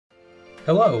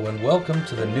Hello and welcome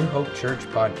to the New Hope Church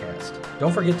podcast.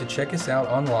 Don't forget to check us out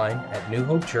online at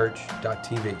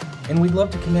newhopechurch.tv. And we'd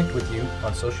love to connect with you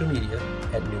on social media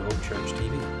at New Hope Church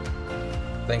TV.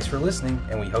 Thanks for listening,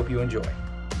 and we hope you enjoy.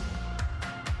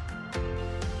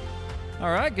 All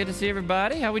right, good to see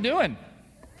everybody. How we doing?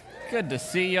 Good to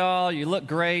see y'all. You look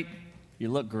great. You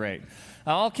look great.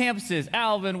 All campuses,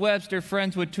 Alvin, Webster,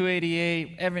 Friendswood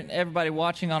 288, everybody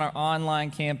watching on our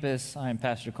online campus. I am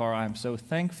Pastor Carl. I am so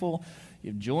thankful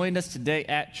you've joined us today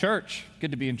at church. Good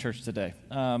to be in church today.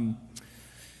 Does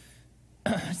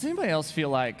anybody else feel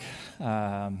like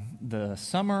the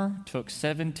summer took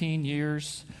 17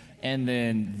 years and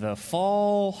then the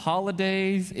fall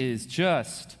holidays is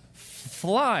just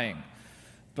flying?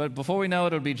 But before we know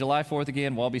it, it'll be July 4th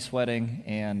again. We'll all be sweating.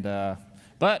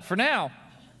 But for now,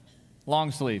 long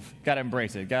sleeve. Got to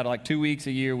embrace it. Got like 2 weeks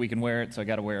a year we can wear it, so I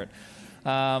got to wear it.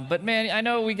 But man, I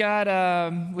know we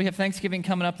have Thanksgiving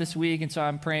coming up this week, and so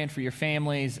I'm praying for your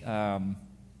families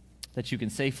that you can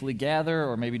safely gather,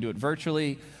 or maybe do it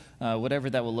virtually, whatever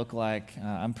that will look like.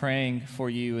 I'm praying for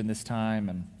you in this time,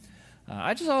 and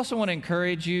I just also want to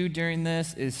encourage you during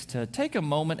this is to take a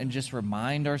moment and just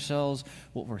remind ourselves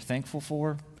what we're thankful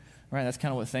for. Right, that's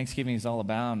kind of what Thanksgiving is all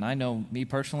about. And I know me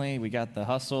personally, we got the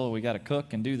hustle, we got to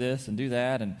cook and do this and do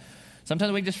that. And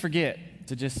sometimes we just forget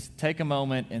to just take a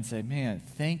moment and say, man,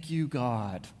 thank you,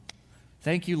 God.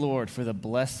 Thank you, Lord, for the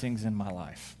blessings in my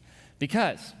life.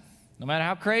 Because no matter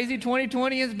how crazy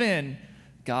 2020 has been,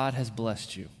 God has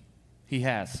blessed you. He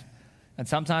has. And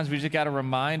sometimes we just got to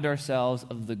remind ourselves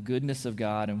of the goodness of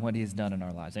God and what He has done in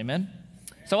our lives. Amen?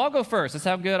 So I'll go first. That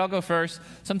sound good? I'll go first.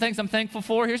 Some things I'm thankful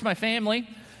for. Here's my family.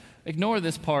 Ignore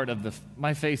this part of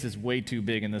my face is way too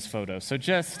big in this photo. So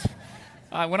just,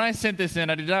 when I sent this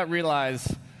in, I did not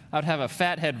realize I'd have a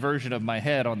fathead version of my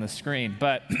head on the screen.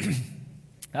 But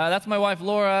that's my wife,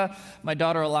 Laura, my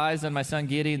daughter, Eliza, and my son,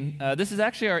 Gideon. This is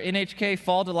actually our NHK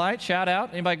Fall Delight. Shout out.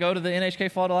 Anybody go to the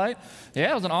NHK Fall Delight?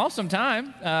 Yeah, it was an awesome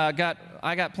time. I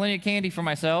got plenty of candy for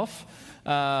myself.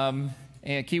 And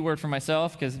a keyword for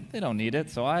myself, because they don't need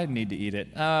it, so I need to eat it.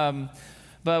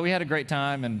 But we had a great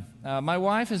time, and my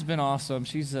wife has been awesome.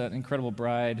 She's an incredible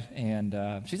bride, and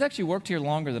she's actually worked here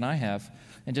longer than I have.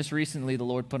 And just recently, the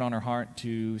Lord put on her heart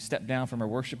to step down from her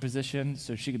worship position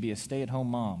so she could be a stay-at-home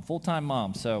mom, full-time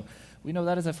mom. So we know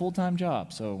that is a full-time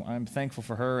job. So I'm thankful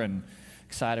for her and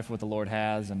excited for what the Lord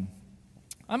has. And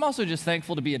I'm also just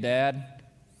thankful to be a dad.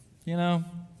 You know,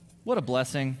 what a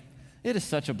blessing. It is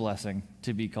such a blessing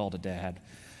to be called a dad.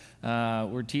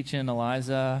 We're teaching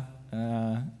Eliza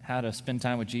how to spend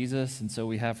time with Jesus, and so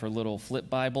we have her little flip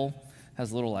Bible,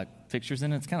 has little like pictures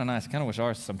in it. It's kind of nice. I kind of wish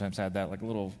ours sometimes had that, like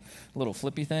little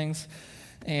flippy things,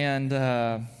 and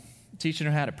teaching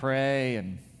her how to pray.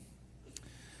 And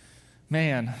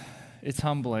man, it's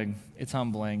humbling. It's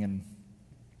humbling, and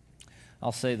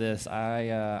I'll say this: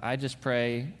 I just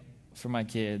pray for my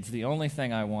kids. The only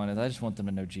thing I want is I just want them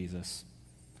to know Jesus.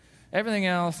 Everything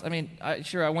else, I mean,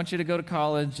 I want you to go to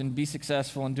college and be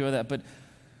successful and do all that, but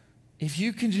if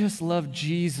you can just love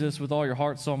Jesus with all your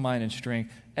heart, soul, mind, and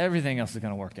strength, everything else is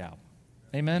going to work out.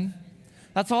 Amen?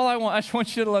 That's all I want. I just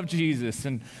want you to love Jesus.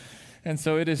 And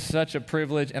so it is such a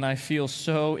privilege, and I feel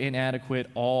so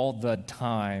inadequate all the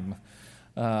time.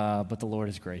 But the Lord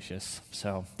is gracious.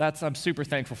 So I'm super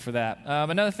thankful for that.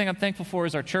 Another thing I'm thankful for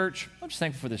is our church. I'm just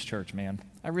thankful for this church, man.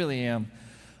 I really am.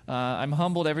 I'm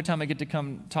humbled every time I get to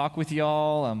come talk with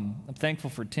y'all. I'm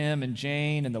thankful for Tim and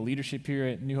Jane and the leadership here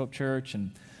at New Hope Church, and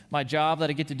my job that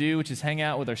I get to do, which is hang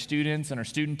out with our students and our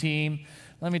student team.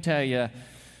 Let me tell you,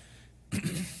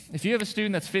 if you have a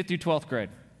student that's 5th through 12th grade,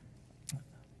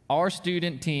 our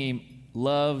student team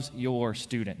loves your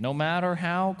student. No matter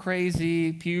how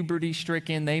crazy,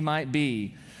 puberty-stricken they might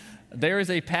be, there is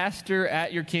a pastor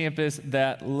at your campus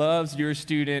that loves your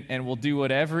student and will do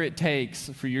whatever it takes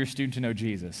for your student to know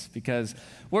Jesus. Because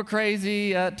we're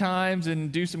crazy at times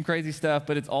and do some crazy stuff,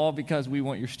 but it's all because we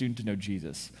want your student to know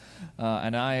Jesus.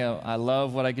 And I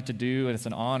love what I get to do, and it's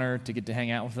an honor to get to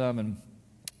hang out with them.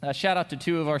 And shout out to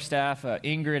 2 of our staff,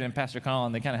 Ingrid and Pastor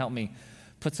Colin. They kind of helped me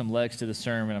put some legs to the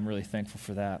sermon. I'm really thankful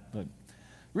for that. But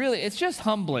really, it's just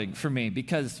humbling for me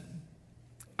because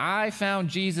I found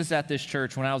Jesus at this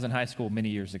church when I was in high school many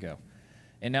years ago.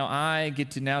 And now I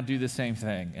get to now do the same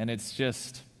thing. And it's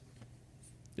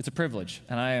a privilege.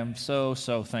 And I am so,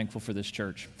 so thankful for this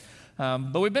church.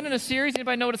 But we've been in a series.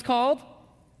 Anybody know what it's called?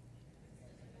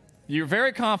 You're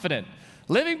very confident.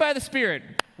 Living by the Spirit.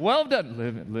 Well done.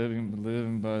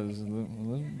 Living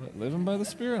by the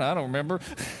Spirit? I don't remember.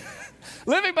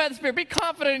 Living by the Spirit. Be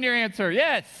confident in your answer.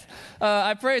 Yes.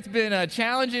 I pray it's been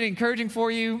challenging and encouraging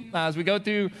for you as we go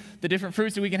through the different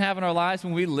fruits that we can have in our lives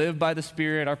when we live by the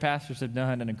Spirit. Our pastors have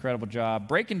done an incredible job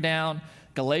breaking down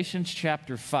Galatians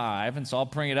chapter 5. And so I'll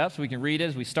bring it up so we can read it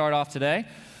as we start off today.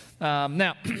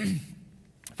 Now,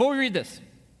 before we read this,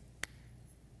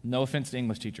 no offense to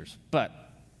English teachers, but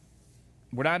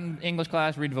we're not in English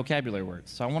class reading vocabulary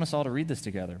words. So I want us all to read this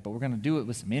together, but we're going to do it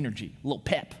with some energy, a little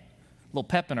pep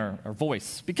in our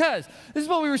voice. Because this is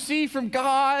what we receive from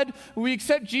God. We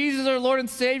accept Jesus, our Lord and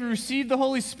Savior, receive the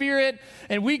Holy Spirit,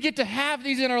 and we get to have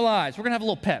these in our lives. We're going to have a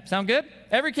little pep. Sound good?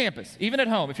 Every campus, even at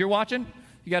home. If you're watching,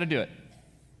 you got to do it.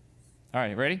 All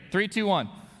right, ready? 3, 2, 1.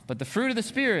 But the fruit of the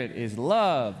Spirit is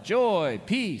love, joy,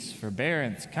 peace,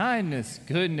 forbearance, kindness,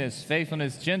 goodness,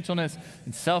 faithfulness, gentleness,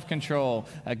 and self-control.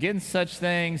 Against such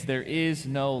things there is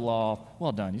no law.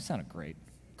 Well done. You sounded great.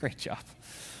 Great job.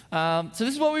 So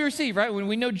this is what we receive, right? When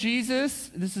we know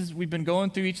Jesus, we've been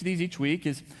going through each of these each week,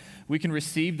 is we can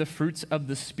receive the fruits of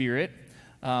the Spirit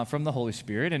from the Holy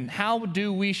Spirit. And how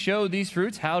do we show these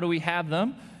fruits? How do we have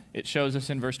them? It shows us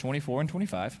in verse 24 and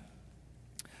 25.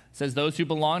 It says, those who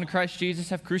belong to Christ Jesus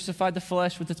have crucified the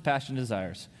flesh with its passion and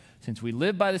desires. Since we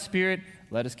live by the Spirit,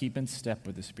 let us keep in step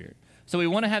with the Spirit. So we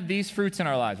want to have these fruits in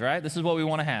our lives, right? This is what we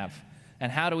want to have. And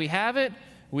how do we have it?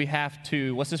 We have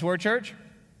to, what's this word, church?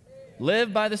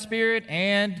 Live by the Spirit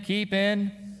and keep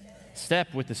in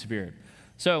step with the Spirit.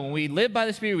 So when we live by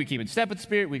the Spirit, we keep in step with the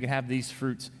Spirit, we can have these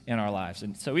fruits in our lives.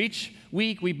 And so each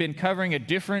week we've been covering a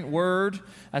different word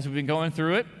as we've been going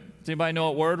through it. Does anybody know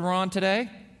what word we're on today?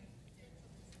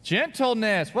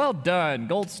 Gentleness. Well done.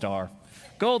 Gold star.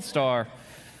 Gold star.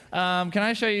 Can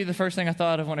I show you the first thing I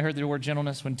thought of when I heard the word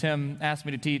gentleness? When Tim asked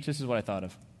me to teach, this is what I thought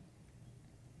of.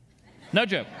 No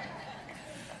joke.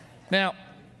 Now,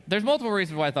 there's multiple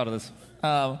reasons why I thought of this.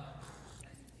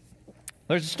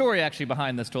 There's a story actually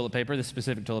behind this toilet paper, this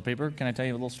specific toilet paper. Can I tell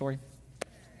you a little story?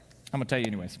 I'm going to tell you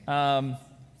anyways.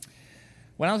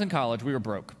 When I was in college, we were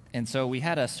broke. And so we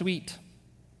had a suite.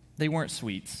 They weren't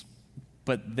suites,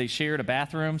 but they shared a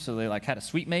bathroom, so they had a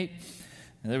suite mate,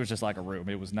 and there was just like a room.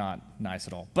 It was not nice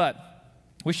at all. But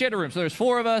we shared a room, so there's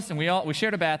 4 of us, and we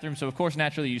shared a bathroom, so of course,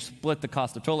 naturally, you split the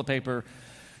cost of toilet paper.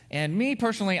 And me,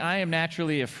 personally, I am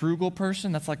naturally a frugal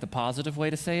person. That's like the positive way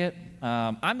to say it.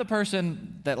 I'm the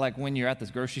person that when you're at this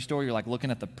grocery store, you're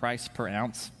looking at the price per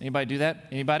ounce. Anybody do that?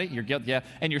 Anybody? You're guilty? Yeah.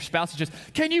 And your spouse is just,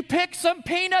 can you pick some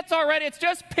peanuts already? It's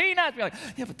just peanuts. You're like,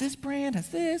 yeah, but this brand has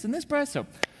this and this price. So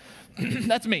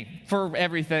that's me for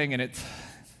everything, and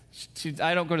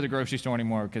I don't go to the grocery store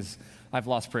anymore because I've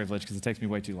lost privilege because it takes me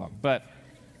way too long. But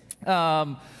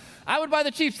I would buy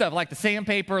the cheap stuff, like the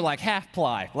sandpaper, like half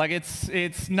ply.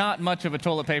 It's not much of a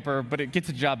toilet paper, but it gets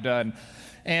the job done.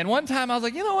 And one time I was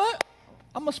like, you know what?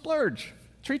 I'm gonna splurge.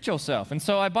 Treat yourself. And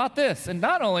so I bought this, and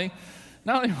not only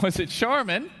was it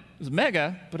Charmin, it was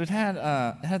mega, but it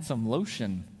had some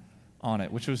lotion on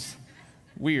it, which was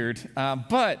weird.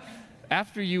 But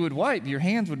after you would wipe, your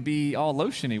hands would be all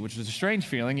lotiony, which was a strange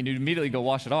feeling, and you'd immediately go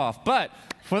wash it off. But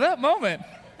for that moment,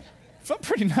 it felt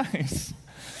pretty nice.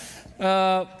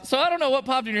 So I don't know what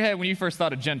popped in your head when you first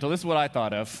thought of gentle. This is what I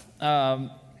thought of.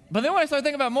 But then when I started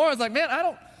thinking about it more, I was like, man, I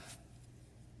don't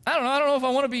know if I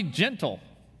want to be gentle,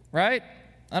 right?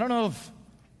 I don't know if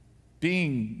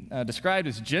being described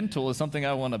as gentle is something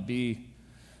I want to be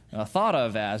thought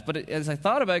of as. But as I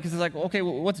thought about it, because it's like, okay,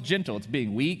 well, what's gentle? It's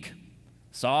being weak,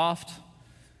 soft.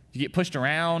 You get pushed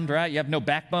around, right? You have no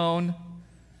backbone.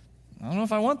 I don't know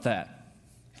if I want that.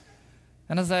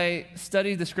 And as I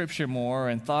studied the scripture more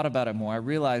and thought about it more, I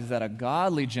realized that a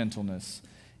godly gentleness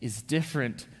is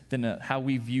different than how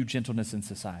we view gentleness in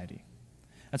society.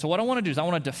 And so what I want to do is I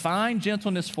want to define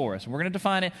gentleness for us. And we're going to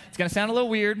define it. It's going to sound a little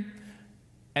weird.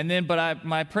 But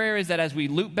my prayer is that as we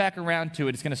loop back around to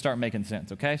it, it's going to start making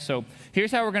sense, okay? So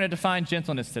here's how we're going to define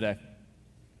gentleness today.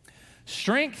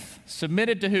 Strength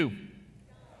submitted to who?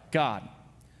 God.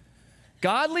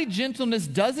 Godly gentleness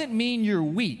doesn't mean you're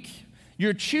weak.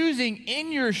 You're choosing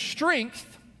in your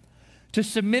strength to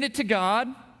submit it to God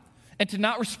and to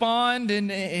not respond in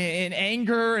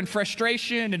anger and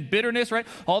frustration and bitterness, right?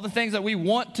 All the things that we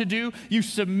want to do. You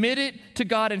submit it to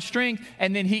God in strength,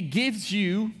 and then He gives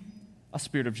you a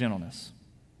spirit of gentleness.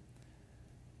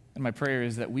 And my prayer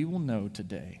is that we will know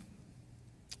today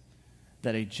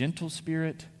that a gentle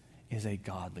spirit is a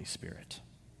godly spirit.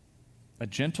 A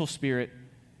gentle spirit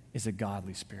is a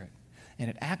godly spirit. And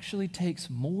it actually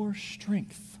takes more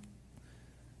strength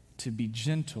to be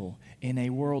gentle in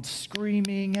a world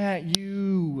screaming at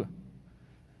you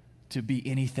to be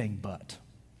anything but.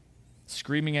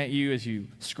 Screaming at you as you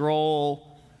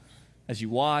scroll, as you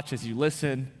watch, as you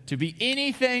listen, to be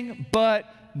anything but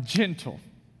gentle,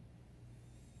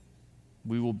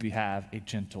 we will have a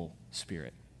gentle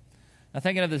spirit. Now,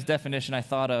 thinking of this definition, I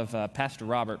thought of Pastor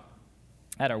Robert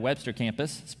at our Webster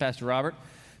campus. It's Pastor Robert.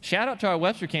 Shout out to our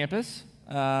Webster campus.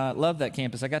 Love that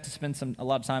campus. I got to spend a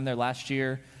lot of time there last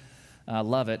year.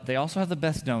 Love it. They also have the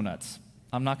best donuts.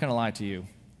 I'm not going to lie to you.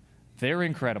 They're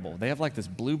incredible. They have like this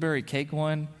blueberry cake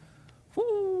one.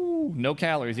 Woo! No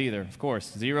calories either, of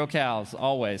course. 0 calories,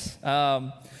 always.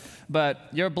 But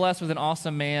you're blessed with an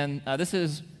awesome man. This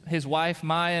is his wife,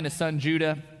 Maya, and his son,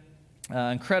 Judah.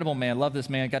 Incredible man. Love this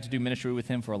man. Got to do ministry with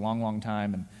him for a long, long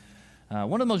time. And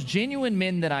one of the most genuine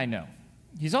men that I know.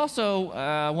 He's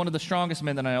also one of the strongest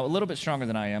men that I know, a little bit stronger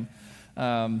than I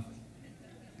am.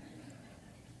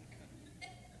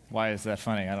 Why is that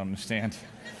funny? I don't understand.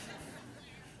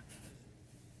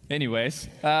 Anyways,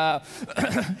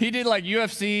 he did like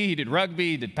UFC, he did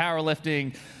rugby, he did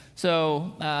powerlifting.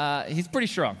 So he's pretty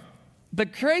strong. The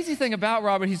crazy thing about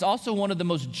Robert, he's also one of the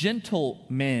most gentle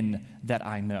men that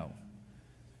I know.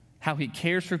 How he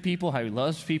cares for people, how he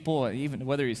loves people, even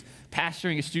whether he's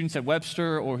pastoring his students at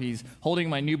Webster or he's holding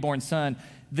my newborn son,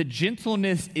 the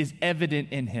gentleness is evident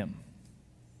in him.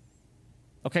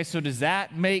 Okay, so does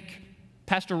that make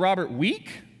Pastor Robert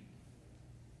weak?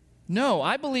 No,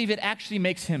 I believe it actually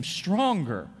makes him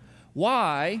stronger.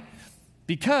 Why?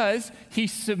 Because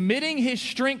he's submitting his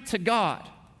strength to God.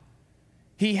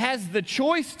 He has the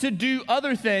choice to do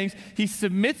other things. He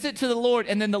submits it to the Lord,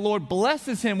 and then the Lord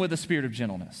blesses him with a spirit of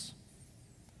gentleness.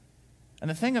 And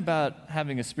the thing about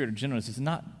having a spirit of gentleness is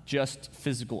not just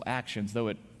physical actions,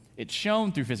 though it's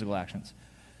shown through physical actions.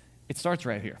 It starts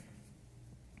right here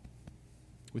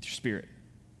with your spirit.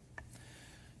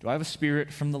 Do I have a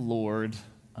spirit from the Lord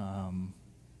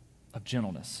of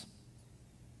gentleness?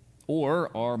 Or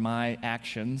are my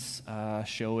actions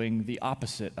showing the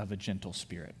opposite of a gentle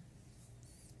spirit?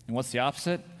 And what's the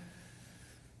opposite?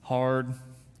 Hard,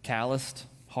 calloused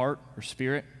heart or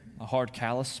spirit, a hard,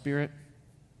 calloused spirit.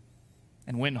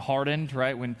 And when hardened,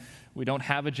 right, when we don't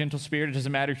have a gentle spirit, it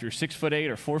doesn't matter if you're 6'8"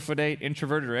 or 4'8",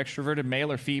 introverted or extroverted,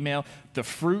 male or female, the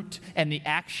fruit and the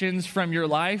actions from your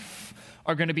life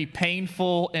are going to be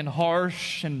painful and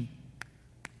harsh, and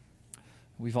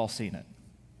we've all seen it.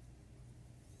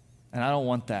 And I don't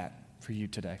want that for you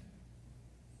today,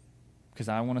 because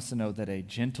I want us to know that a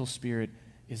gentle spirit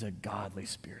is a godly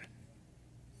spirit.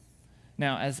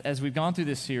 Now, as we've gone through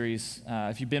this series,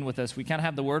 if you've been with us, we kind of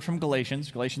have the word from Galatians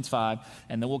 5,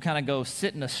 and then we'll kind of go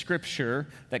sit in a scripture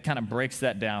that kind of breaks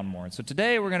that down more. And so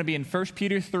today we're going to be in 1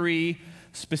 Peter 3,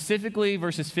 specifically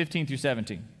verses 15 through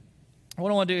 17. What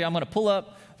I want to do, I'm going to pull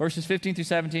up verses 15 through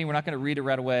 17. We're not going to read it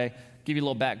right away. Give you a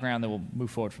little background, then we'll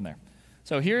move forward from there.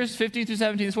 So here's 15 through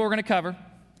 17. This is what we're going to cover.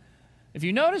 If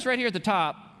you notice right here at the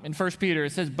top in 1 Peter,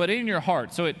 it says, but in your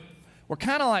heart. So we're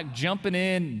kind of like jumping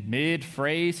in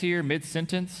mid-phrase here,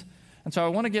 mid-sentence. And so I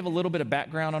want to give a little bit of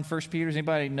background on 1 Peter. Does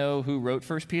anybody know who wrote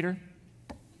 1 Peter?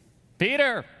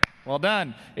 Peter! Well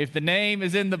done. If the name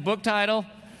is in the book title,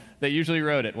 they usually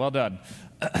wrote it. Well done.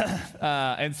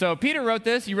 And so Peter wrote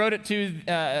this. He wrote it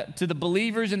to the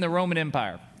believers in the Roman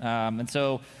Empire. And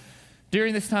so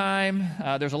during this time,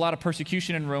 there's a lot of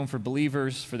persecution in Rome for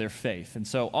believers for their faith. And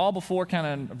so all before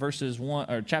kind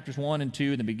of chapters 1 and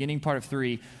 2, the beginning part of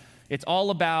 3, it's all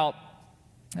about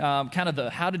kind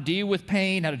of how to deal with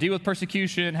pain, how to deal with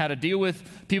persecution, how to deal with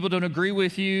people don't agree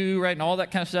with you, right, and all that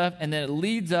kind of stuff. And then it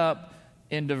leads up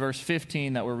into verse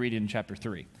 15 that we're reading in chapter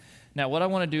 3. Now, what I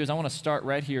want to do is I want to start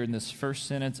right here in this first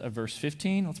sentence of verse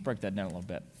 15. Let's break that down a little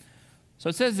bit. So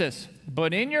it says this,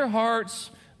 but in your hearts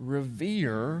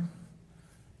revere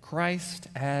Christ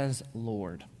as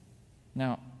Lord.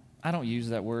 Now, I don't use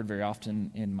that word very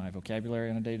often in my vocabulary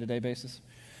on a day-to-day basis.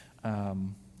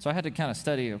 So I had to kind of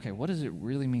study, okay, what does it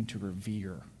really mean to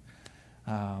revere?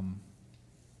 I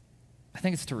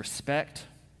think it's to respect,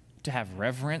 to have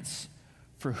reverence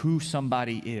for who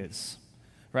somebody is,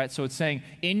 right? So it's saying,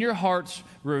 in your hearts,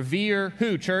 revere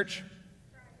who, church?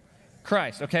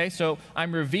 Christ, okay? So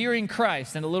I'm revering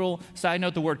Christ. And a little side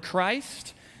note, the word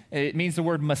Christ, it means the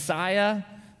word Messiah.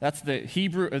 That's the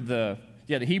Hebrew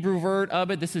word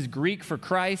of it. This is Greek for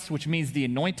Christ, which means the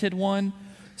anointed one.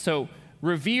 So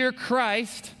revere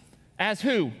Christ as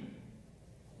who?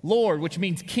 Lord, which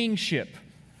means kingship,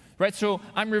 right? So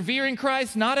I'm revering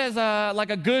Christ not as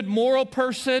a good moral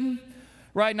person,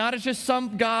 right? Not as just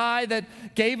some guy that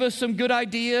gave us some good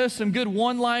ideas, some good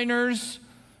one-liners,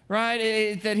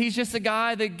 right? That he's just a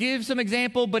guy that gives some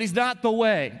example, but he's not the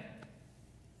way.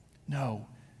 No,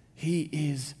 he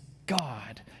is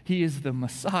God. He is the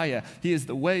Messiah. He is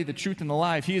the way, the truth, and the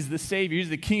life. He is the Savior. He's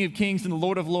the King of kings and the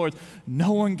Lord of lords.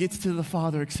 No one gets to the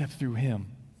Father except through him.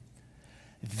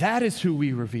 That is who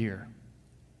we revere.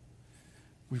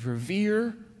 We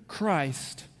revere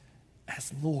Christ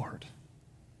as Lord,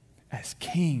 as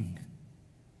King.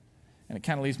 And it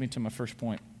kind of leads me to my first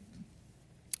point.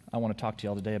 I want to talk to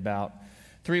y'all today about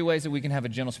 3 ways that we can have a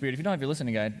gentle spirit. If you don't have your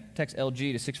listening guide, text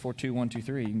LG to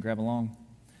 642-123. You can grab along.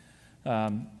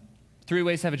 3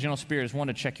 ways to have a gentle spirit is 1,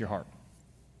 to check your heart.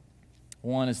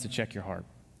 1 is to check your heart.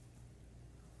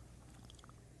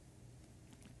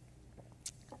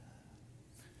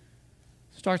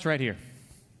 Starts right here.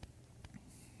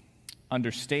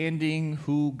 Understanding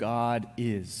who God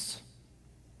is.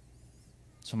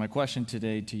 So my question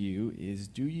today to you is,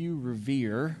 do you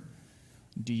revere,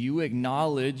 do you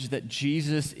acknowledge that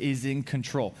Jesus is in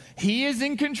control? He is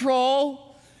in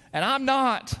control, and I'm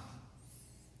not,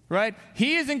 right?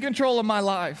 He is in control of my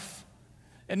life.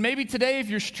 And maybe today, if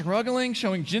you're struggling,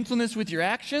 showing gentleness with your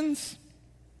actions,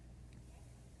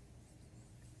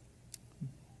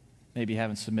 maybe you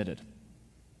haven't submitted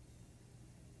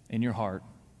in your heart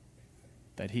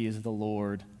that He is the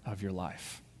Lord of your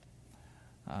life.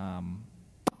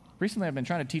 Recently, I've been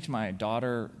trying to teach my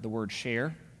daughter the word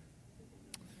share.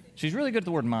 She's really good at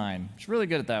the word mine. She's really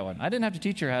good at that one. I didn't have to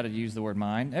teach her how to use the word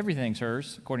mine. Everything's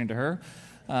hers, according to her.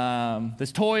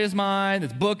 This toy is mine.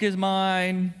 This book is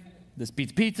mine. This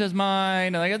pizza is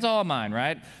mine. Like, it's all mine,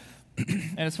 right?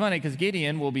 And it's funny because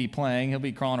Gideon will be playing. He'll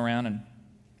be crawling around, and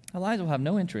Eliza will have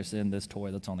no interest in this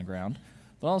toy that's on the ground.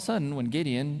 But all of a sudden, when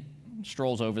Gideon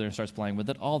strolls over there and starts playing with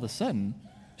it, all of a sudden,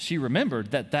 she remembered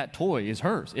that that toy is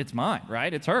hers. It's mine,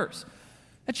 right? It's hers.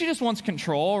 And she just wants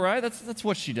control, right? That's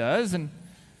what she does. And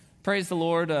praise the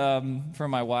Lord for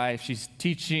my wife. She's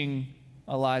teaching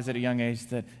Eliza at a young age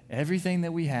that everything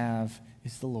that we have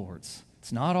is the Lord's.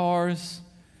 It's not ours.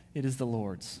 It is the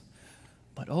Lord's.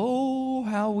 But oh,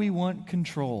 how we want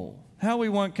control. How we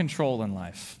want control in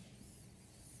life.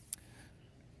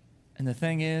 And the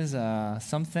thing is,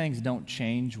 some things don't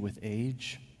change with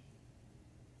age.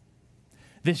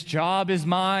 This job is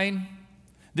mine.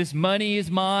 This money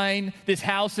is mine. This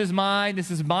house is mine.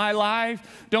 This is my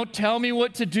life. Don't tell me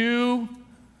what to do.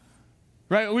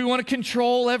 Right? We want to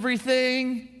control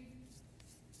everything.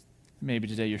 Maybe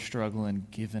today you're struggling,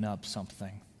 giving up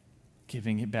something,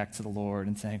 giving it back to the Lord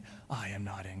and saying, I am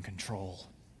not in control.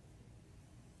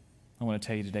 I want to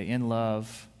tell you today, in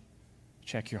love,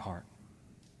 check your heart.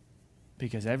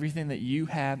 Because everything that you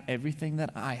have, everything that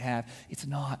I have, it's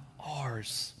not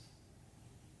ours.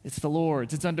 It's the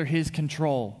Lord's. It's under His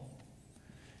control.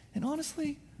 And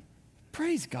honestly,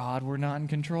 praise God we're not in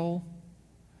control.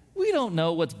 We don't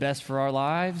know what's best for our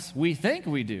lives. We think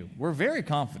we do. We're very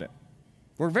confident.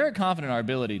 We're very confident in our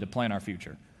ability to plan our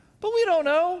future. But we don't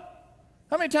know.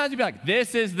 How many times you be like,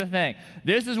 this is the thing.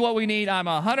 This is what we need. I'm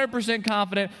 100%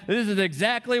 confident. This is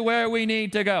exactly where we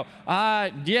need to go.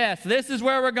 Yes, this is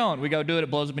where we're going. We go do it. It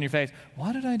blows up in your face.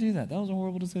 Why did I do that? That was a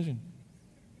horrible decision.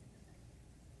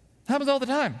 Happens all the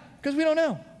time because we don't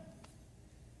know.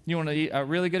 You want a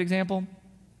really good example?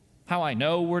 How I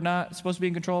know we're not supposed to be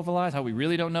in control of our lives, how we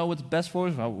really don't know what's best for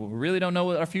us, how we really don't know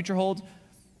what our future holds.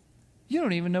 You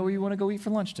don't even know where you want to go eat for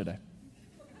lunch today.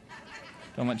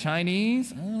 Do I want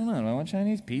Chinese? I don't know. Do I want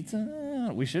Chinese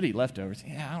pizza? We should eat leftovers.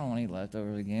 Yeah, I don't want to eat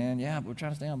leftovers again. Yeah, but we're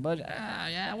trying to stay on budget.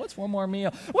 Yeah, what's one more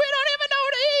meal? We don't even know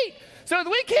where to eat. So if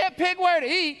we can't pick where to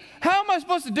eat, how am I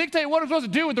supposed to dictate what I'm supposed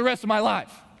to do with the rest of my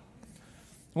life?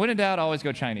 When in doubt, always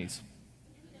go Chinese.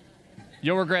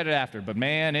 You'll regret it after, but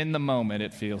man, in the moment,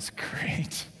 it feels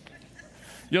great.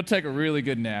 You'll take a really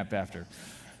good nap after.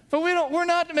 But we're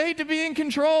not made to be in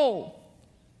control.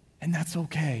 And that's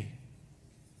okay.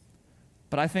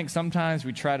 But I think sometimes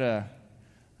we try to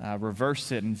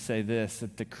reverse it and say this,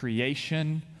 that the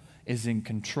creation is in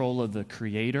control of the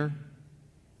Creator,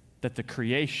 that the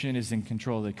creation is in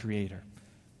control of the Creator.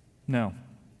 No.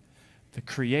 The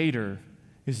Creator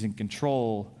is in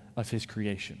control of His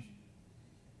creation.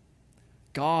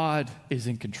 God is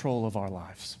in control of our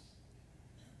lives.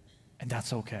 And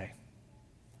that's okay.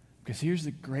 Because here's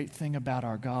the great thing about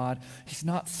our God. He's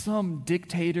not some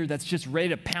dictator that's just ready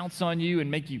to pounce on you and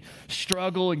make you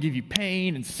struggle and give you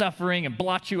pain and suffering and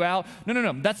blot you out.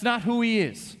 No. That's not who He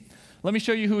is. Let me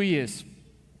show you who He is.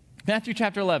 Matthew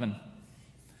chapter 11.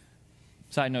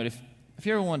 Side note, if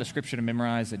you ever want a scripture to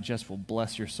memorize that just will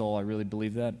bless your soul, I really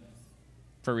believe that.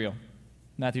 For real.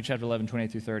 Matthew chapter 11,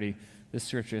 28 through 30. This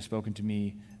scripture has spoken to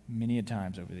me many a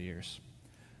times over the years.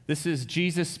 This is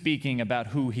Jesus speaking about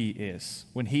who He is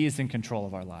when He is in control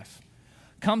of our life.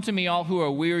 Come to me, all who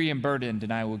are weary and burdened,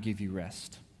 and I will give you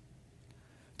rest.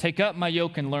 Take up my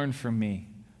yoke and learn from me,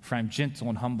 for I am gentle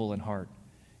and humble in heart,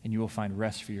 and you will find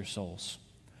rest for your souls.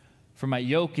 For my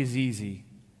yoke is easy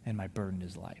and my burden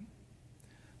is light.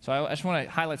 So I just want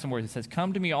to highlight some words. It says,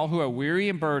 come to me, all who are weary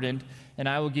and burdened, and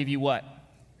I will give you what?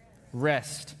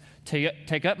 Rest.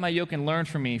 Take up my yoke and learn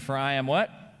from me, for I am what?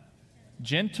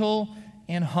 Gentle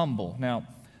and humble. Now,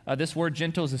 this word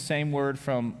gentle is the same word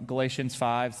from Galatians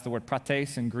 5. It's the word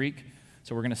prates in Greek.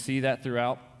 So we're going to see that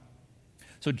throughout.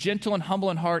 So gentle and humble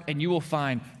in heart, and you will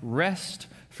find rest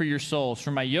for your souls.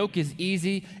 For my yoke is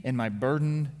easy and my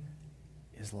burden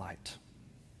is light.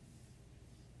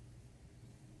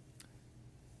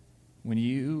 When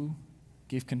you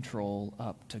give control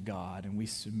up to God and we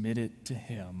submit it to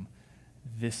Him,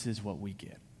 this is what we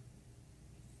get.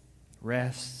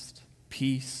 Rest,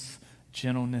 peace,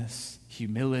 gentleness,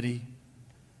 humility.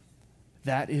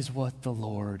 That is what the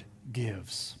Lord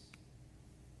gives.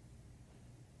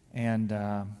 And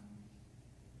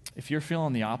if you're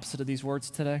feeling the opposite of these words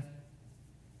today,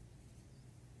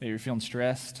 maybe you're feeling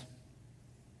stressed,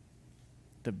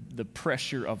 the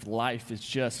pressure of life is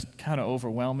just kind of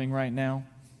overwhelming right now,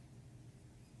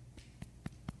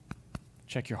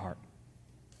 check your heart.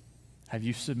 Have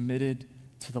you submitted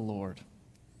to the Lord?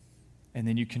 And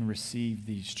then you can receive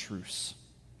these truths.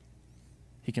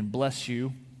 He can bless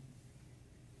you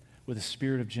with a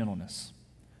spirit of gentleness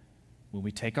when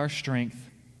we take our strength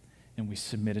and we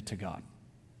submit it to God.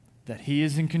 That He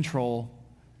is in control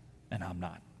and I'm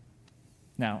not.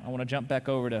 Now, I want to jump back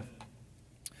over to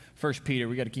 1 Peter.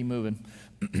 We got to keep moving.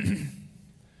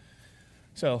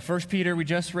 So 1 Peter, we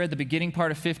just read the beginning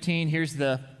part of 15. Here's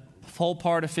the whole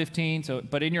part of 15. So,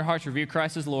 but in your hearts, revere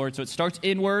Christ as Lord. So it starts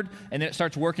inward, and then it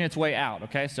starts working its way out,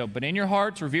 okay? So, but in your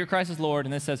hearts, revere Christ as Lord.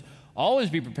 And this says,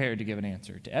 always be prepared to give an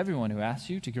answer to everyone who asks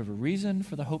you to give a reason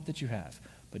for the hope that you have.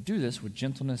 But do this with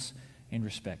gentleness and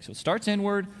respect. So it starts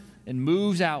inward and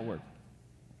moves outward.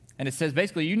 And it says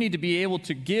basically you need to be able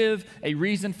to give a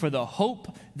reason for the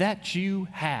hope that you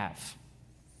have.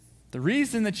 The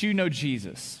reason that you know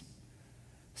Jesus.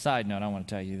 Side note, I want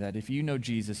to tell you that if you know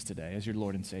Jesus today as your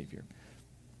Lord and Savior,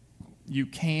 you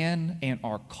can and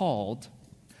are called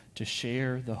to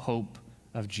share the hope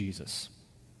of Jesus.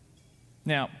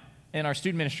 Now, in our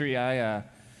student ministry,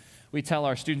 we tell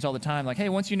our students all the time, like, hey,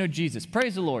 once you know Jesus,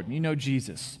 praise the Lord, and you know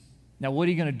Jesus. Now, what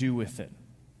are you going to do with it?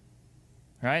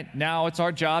 Right? Now it's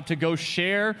our job to go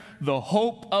share the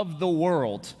hope of the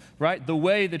world, right? The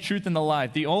way, the truth, and the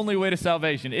life, the only way to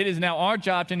salvation. It is now our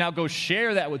job to now go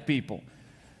share that with people.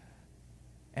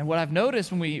 And what I've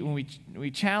noticed when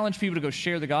we challenge people to go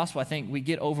share the gospel, I think we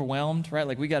get overwhelmed, right?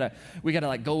 Like we gotta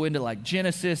like go into like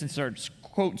Genesis and start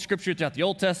quoting scripture throughout the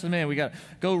Old Testament. And we gotta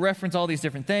go reference all these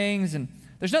different things, and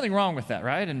there's nothing wrong with that,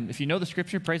 right? And if you know the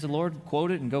scripture, praise the Lord,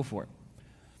 quote it, and go for it.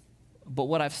 But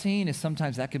what I've seen is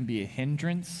sometimes that can be a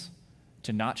hindrance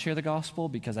to not share the gospel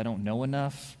because I don't know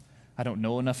enough. I don't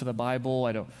know enough of the Bible.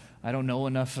 I don't know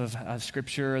enough of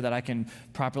Scripture that I can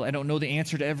properly, I don't know the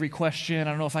answer to every question.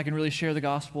 I don't know if I can really share the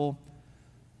gospel.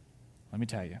 Let me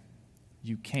tell you,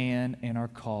 you can and are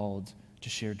called to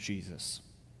share Jesus.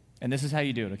 And this is how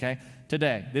you do it, okay?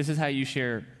 Today, this is how you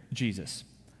share Jesus.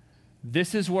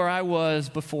 This is where I was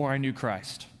before I knew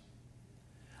Christ.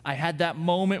 I had that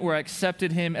moment where I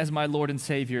accepted Him as my Lord and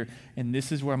Savior, and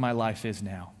this is where my life is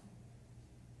now.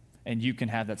 And you can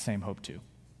have that same hope too.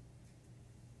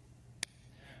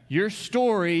 Your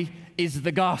story is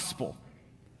the gospel.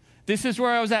 This is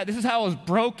where I was at. This is how I was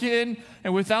broken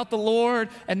and without the Lord,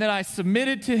 and then I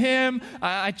submitted to Him.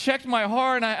 I checked my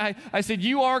heart, and I said,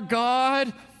 you are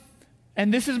God,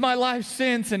 and this is my life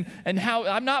since, and how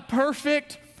I'm not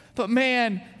perfect, but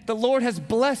man, the Lord has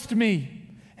blessed me.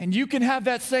 And you can have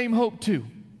that same hope too.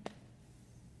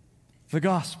 The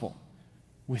gospel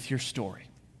with your story.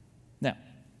 Now,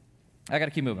 I got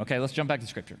to keep moving. Okay, let's jump back to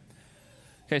Scripture.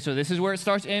 Okay, so this is where it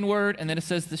starts inward, and then it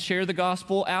says to share the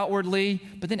gospel outwardly,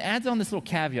 but then adds on this little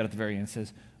caveat at the very end. It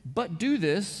says, but do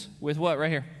this with what right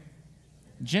here?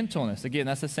 Gentleness. Again,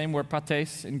 that's the same word,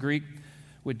 prates in Greek,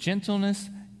 with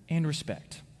gentleness and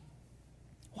respect.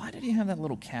 Why did he have that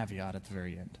little caveat at the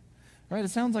very end? Right? It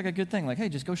sounds like a good thing, like, hey,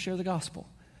 just go share the gospel.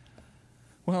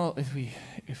 Well,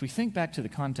 if we think back to the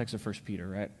context of 1 Peter,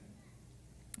 right?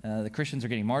 The Christians are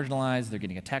getting marginalized, they're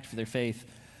getting attacked for their faith.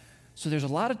 So there's a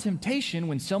lot of temptation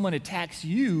when someone attacks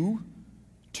you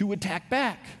to attack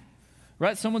back.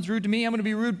 Right? Someone's rude to me, I'm going to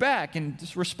be rude back and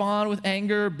just respond with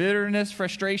anger, bitterness,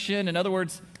 frustration. In other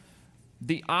words,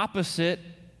 the opposite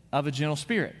of a gentle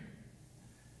spirit.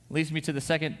 Leads me to the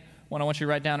second one I want you to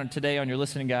write down today on your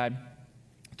listening guide.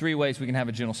 3 ways we can have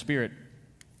a gentle spirit.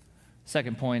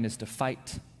 Second point is to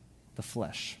fight the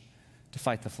flesh. To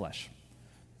fight the flesh.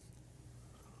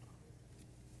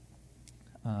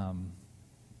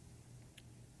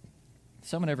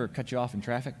 Someone ever cut you off in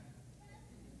traffic?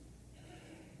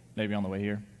 Maybe on the way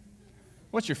here.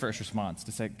 What's your first response?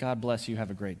 To say, God bless you,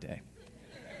 have a great day.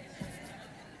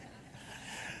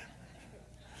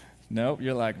 Nope,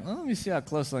 you're like, let me see how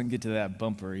close I can get to that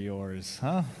bumper of yours,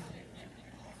 huh?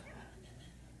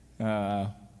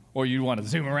 Or you want to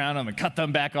zoom around them and cut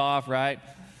them back off, right?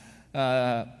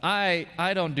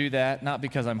 I don't do that, not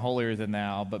because I'm holier than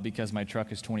thou, but because my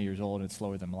truck is 20 years old and it's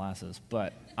slower than molasses.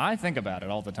 But I think about it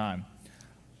all the time.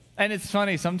 And it's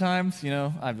funny, sometimes,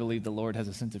 I believe the Lord has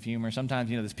a sense of humor. Sometimes,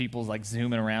 there's people like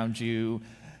zooming around you,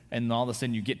 and all of a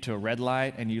sudden you get to a red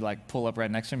light and you like pull up right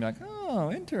next to them. You're like,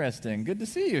 oh, interesting. Good to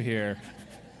see you here.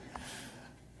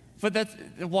 But that's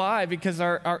why, because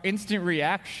our instant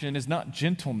reaction is not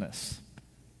gentleness.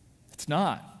 It's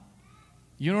not.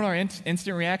 You know what our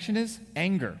instant reaction is?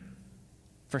 Anger,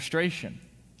 frustration.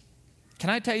 Can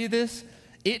I tell you this?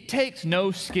 It takes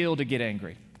no skill to get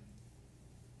angry.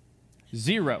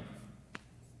 0.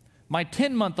 My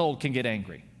 10-month-old can get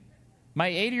angry. My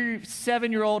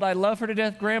 87-year-old, I love her to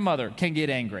death grandmother can get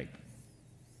angry.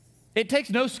 It takes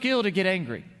no skill to get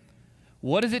angry.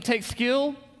 What does it take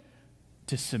skill?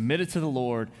 To submit it to the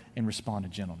Lord and respond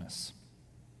to gentleness.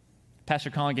 Pastor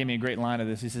Colin gave me a great line of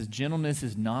this. He says, gentleness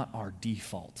is not our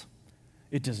default.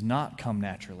 It does not come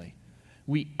naturally.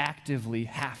 We actively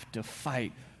have to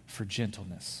fight for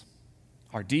gentleness.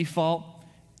 Our default,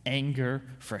 anger,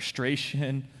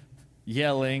 frustration,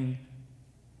 yelling,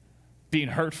 being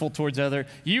hurtful towards others.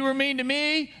 You were mean to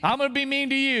me, I'm going to be mean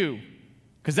to you,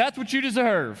 because that's what you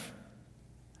deserve.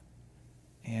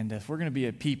 And if we're going to be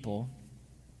a people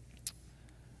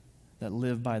that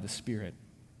live by the Spirit,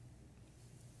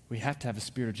 we have to have a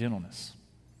spirit of gentleness.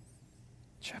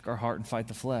 Check our heart and fight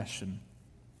the flesh. And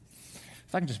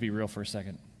if I can just be real for a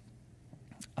second,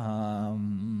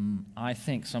 I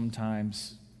think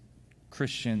sometimes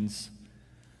Christians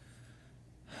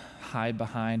hide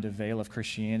behind a veil of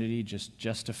Christianity, just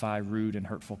justify rude and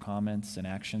hurtful comments and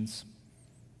actions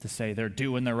to say they're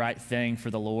doing the right thing for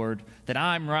the Lord, that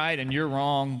I'm right and you're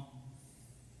wrong.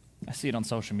 I see it on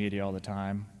social media all the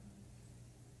time.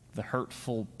 The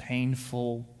hurtful,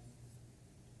 painful,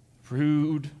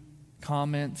 rude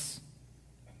comments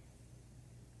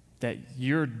that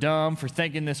you're dumb for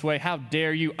thinking this way. How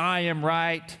dare you? I am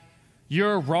right.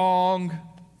 You're wrong.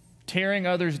 Tearing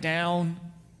others down.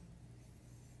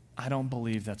 I don't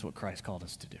believe that's what Christ called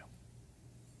us to do.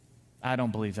 I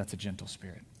don't believe that's a gentle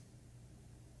spirit.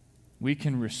 We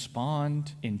can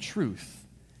respond in truth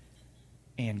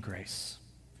and grace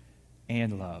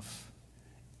and love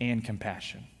and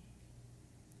compassion.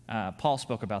 Paul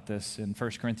spoke about this in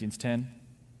 1 Corinthians 10.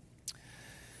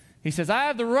 He says, I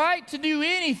have the right to do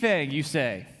anything, you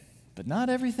say, but not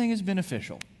everything is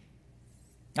beneficial.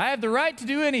 I have the right to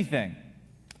do anything,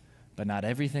 but not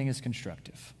everything is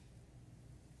constructive.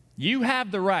 You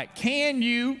have the right. Can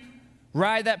you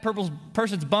ride that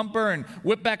person's bumper and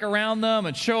whip back around them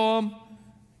and show them,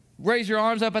 raise your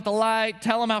arms up at the light,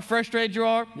 tell them how frustrated you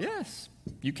are? Yes,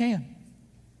 you can.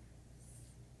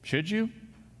 Should you?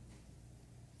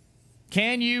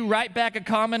 Can you write back a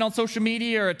comment on social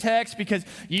media or a text because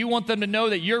you want them to know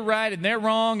that you're right and they're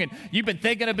wrong, and you've been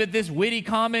thinking about this witty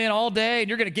comment all day and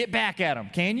you're going to get back at them?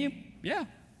 Can you? Yeah.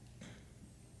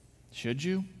 Should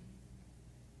you?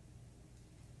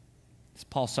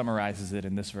 Paul summarizes it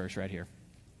in this verse right here,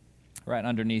 right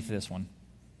underneath this one.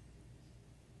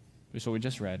 This is what we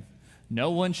just read.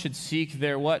 No one should seek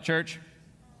their what, church?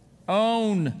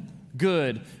 Own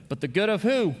good, but the good of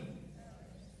who?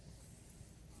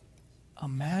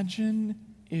 Imagine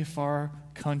if our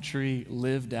country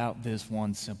lived out this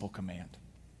one simple command.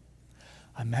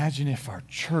 Imagine if our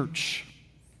church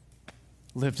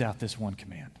lived out this one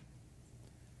command.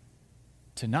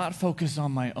 To not focus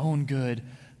on my own good,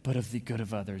 but of the good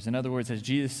of others. In other words, as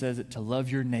Jesus says it, to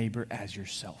love your neighbor as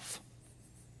yourself.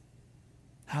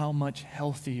 How much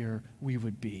healthier we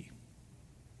would be.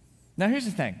 Now, here's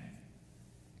the thing.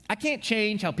 I can't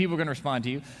change how people are going to respond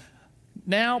to you.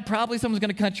 Now, probably someone's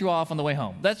going to cut you off on the way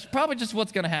home. That's probably just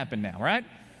what's going to happen now, right?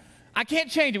 I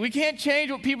can't change it. We can't change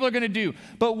what people are going to do.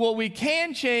 But what we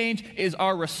can change is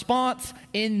our response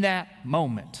in that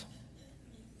moment.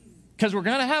 Because we're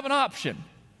going to have an option.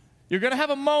 You're going to have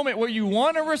a moment where you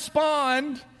want to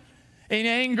respond in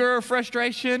anger or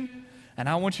frustration. And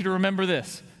I want you to remember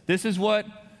this. This is what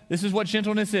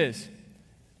gentleness is.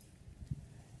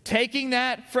 Taking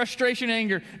that frustration,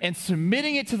 anger, and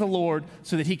submitting it to the Lord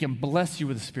so that He can bless you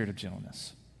with a spirit of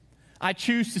gentleness. I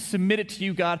choose to submit it to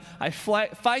you, God. I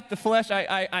fight the flesh.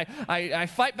 I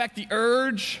fight back the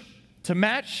urge to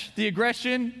match the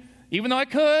aggression, even though I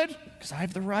could, because I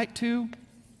have the right to.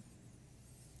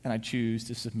 And I choose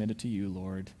to submit it to you,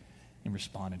 Lord, and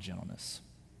respond in gentleness.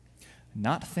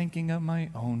 Not thinking of my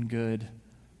own good,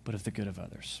 but of the good of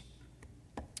others.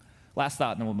 Last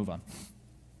thought, and then we'll move on.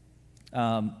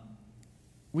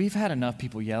 we've had enough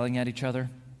people yelling at each other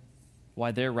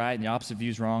why they're right and the opposite view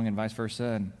is wrong and vice versa,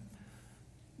 and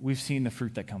we've seen the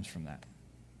fruit that comes from that.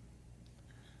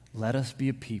 Let us be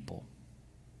a people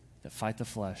that fight the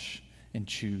flesh and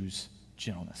choose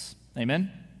gentleness.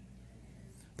 Amen?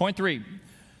 Point 3.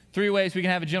 3 ways we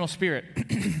can have a gentle spirit.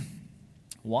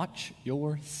 Watch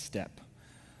your step.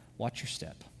 Watch your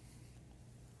step.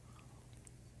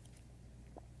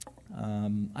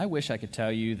 I wish I could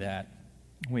tell you that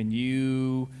when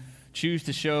you choose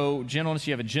to show gentleness,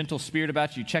 you have a gentle spirit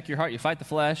about you, you check your heart, you fight the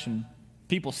flesh, and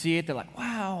people see it, they're like,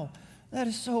 wow, that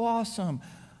is so awesome.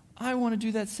 I want to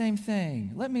do that same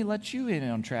thing. Let me let you in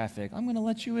on traffic. I'm going to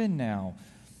let you in now.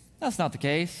 That's not the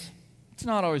case. It's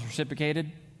not always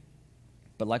reciprocated.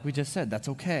 But like we just said, that's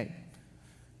okay.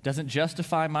 Doesn't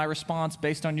justify my response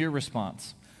based on your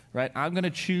response, right? I'm going to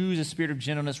choose a spirit of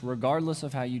gentleness regardless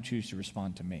of how you choose to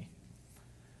respond to me.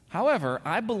 However,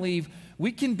 I believe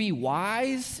we can be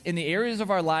wise in the areas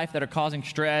of our life that are causing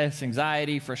stress,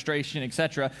 anxiety, frustration,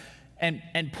 etc.,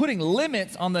 and putting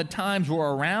limits on the times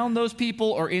we're around those people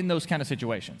or in those kind of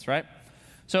situations, right?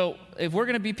 So if we're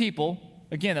going to be people,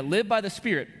 again, that live by the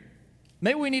Spirit,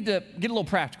 maybe we need to get a little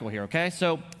practical here, okay?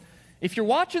 So if you're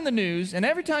watching the news, and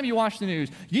every time you watch the news,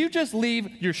 you just leave,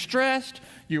 you're stressed,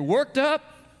 you're worked up,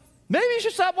 maybe you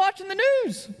should stop watching the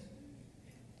news.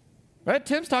 Right?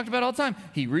 Tim's talked about it all the time.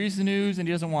 He reads the news and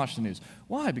he doesn't watch the news.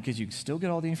 Why? Because you still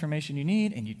get all the information you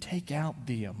need and you take out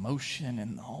the emotion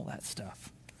and all that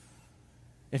stuff.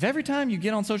 If every time you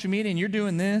get on social media and you're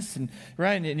doing this and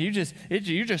right and you're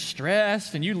just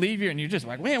stressed and you leave here and you're just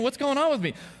like, man, what's going on with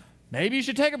me? Maybe you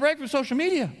should take a break from social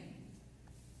media.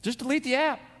 Just delete the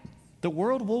app. The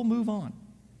world will move on.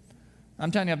 I'm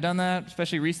telling you, I've done that,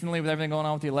 especially recently with everything going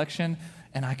on with the election,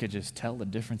 and I could just tell the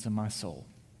difference in my soul.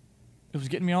 It was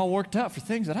getting me all worked up for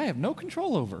things that I have no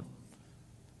control over.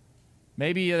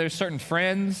 Maybe there's certain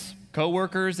friends,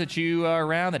 coworkers that you are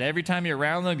around that every time you're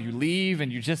around them, you leave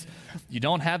and you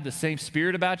don't have the same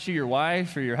spirit about you, your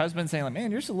wife or your husband saying like,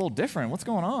 man, you're just a little different. What's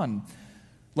going on?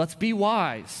 Let's be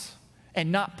wise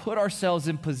and not put ourselves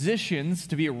in positions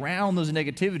to be around those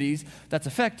negativities that's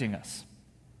affecting us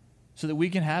so that we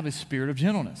can have a spirit of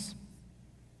gentleness.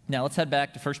 Now let's head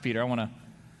back to 1 Peter. I want to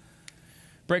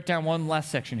break down one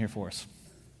last section here for us.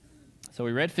 So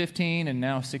we read 15 and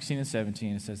now 16 and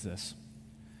 17. It says this: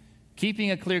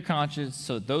 keeping a clear conscience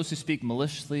so that those who speak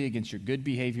maliciously against your good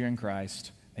behavior in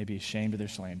Christ may be ashamed of their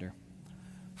slander.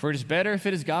 For it is better, if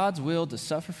it is God's will, to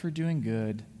suffer for doing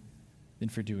good than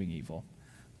for doing evil.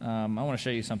 I want to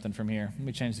show you something from here. Let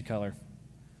me change the color.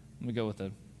 Let me go with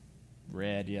the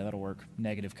red. Yeah, that'll work.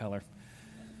 Negative color.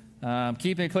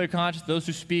 Keeping a clear conscience, those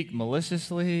who speak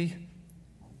maliciously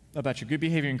about your good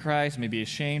behavior in Christ may be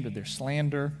ashamed of their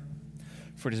slander.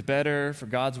 For it is better for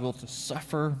God's will to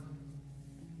suffer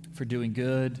for doing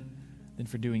good than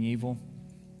for doing evil.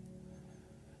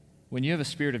 When you have a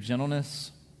spirit of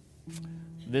gentleness,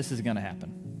 this is going to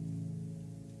happen.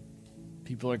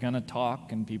 People are going to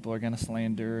talk and people are going to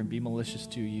slander and be malicious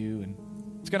to you, and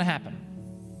it's going to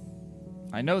happen.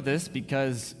 I know this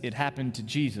because it happened to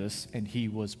Jesus and he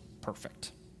was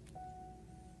perfect.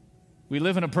 We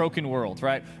live in a broken world,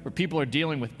 right? Where people are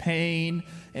dealing with pain,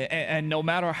 and no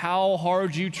matter how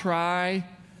hard you try,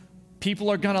 people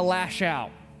are going to lash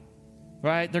out,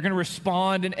 right? They're going to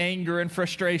respond in anger and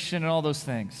frustration and all those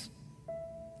things.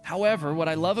 However, what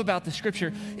I love about the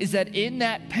scripture is that in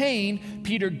that pain,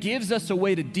 Peter gives us a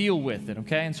way to deal with it,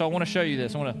 okay? And so I want to show you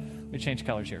this. Let me change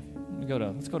colors here.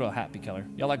 Let's go to a happy color.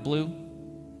 Y'all like blue?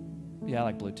 Yeah, I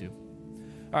like blue too.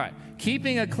 All right,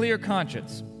 keeping a clear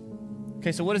conscience.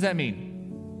 Okay, so what does that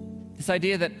mean? This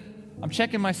idea that I'm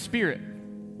checking my spirit.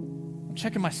 I'm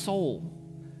checking my soul.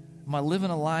 Am I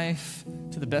living a life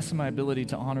to the best of my ability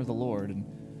to honor the Lord? And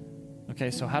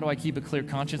okay, so how do I keep a clear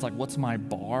conscience? Like, what's my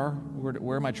bar?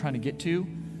 Where am I trying to get to?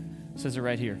 It says it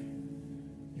right here.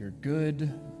 Your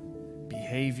good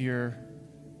behavior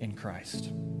in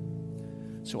Christ.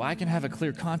 So I can have a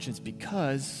clear conscience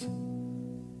because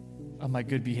of my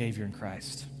good behavior in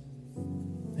Christ.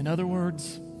 In other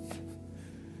words,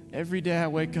 every day I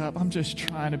wake up, I'm just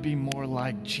trying to be more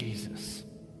like Jesus.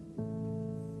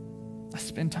 I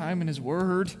spend time in His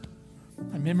Word.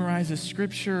 I memorize His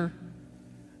Scripture.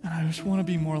 And I just want to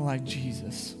be more like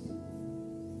Jesus.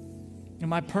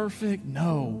 Am I perfect?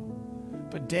 No.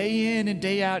 But day in and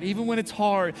day out, even when it's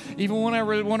hard, even when I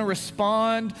want to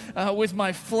respond with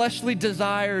my fleshly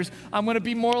desires, I'm going to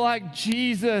be more like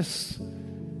Jesus.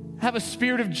 Have a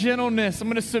spirit of gentleness. I'm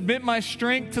going to submit my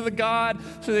strength to the God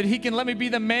so that He can let me be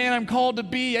the man I'm called to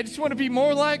be. I just want to be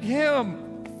more like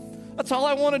Him. That's all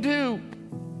I want to do.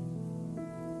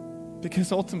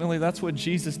 Because ultimately, that's what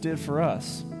Jesus did for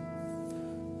us.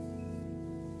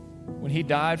 when he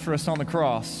died for us on the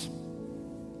cross,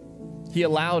 he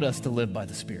allowed us to live by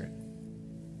the Spirit.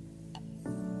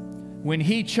 When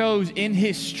he chose in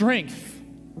his strength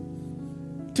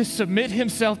to submit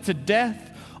himself to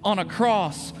death on a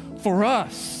cross for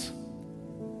us,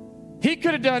 he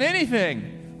could have done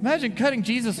anything. Imagine cutting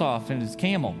Jesus off in his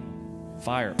camel.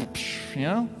 Fire, you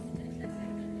know?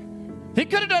 He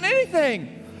could have done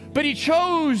anything, but he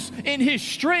chose in his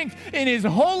strength, in his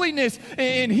holiness,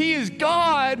 and he is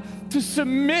God, to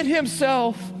submit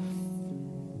himself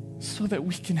so that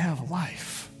we can have a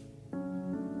life,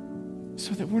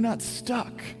 so that we're not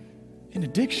stuck in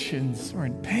addictions or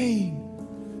in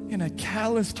pain, in a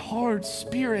calloused, hard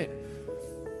spirit,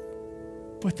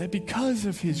 but that because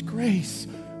of his grace,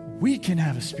 we can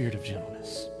have a spirit of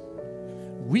gentleness.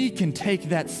 We can take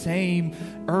that same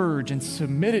urge and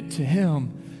submit it to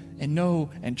him and know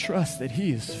and trust that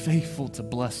he is faithful to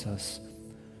bless us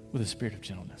with a spirit of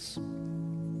gentleness.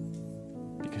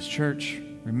 Because, church,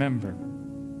 remember,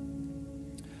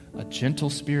 a gentle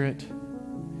spirit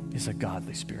is a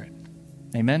godly spirit.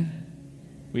 Amen?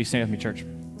 Will you stand with me, church?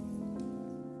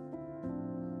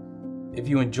 If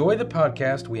you enjoy the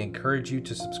podcast, we encourage you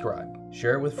to subscribe,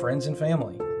 share it with friends and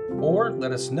family, or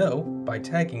let us know by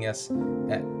tagging us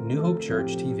at New Hope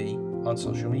Church TV on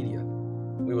social media.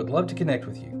 We would love to connect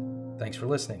with you. Thanks for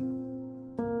listening.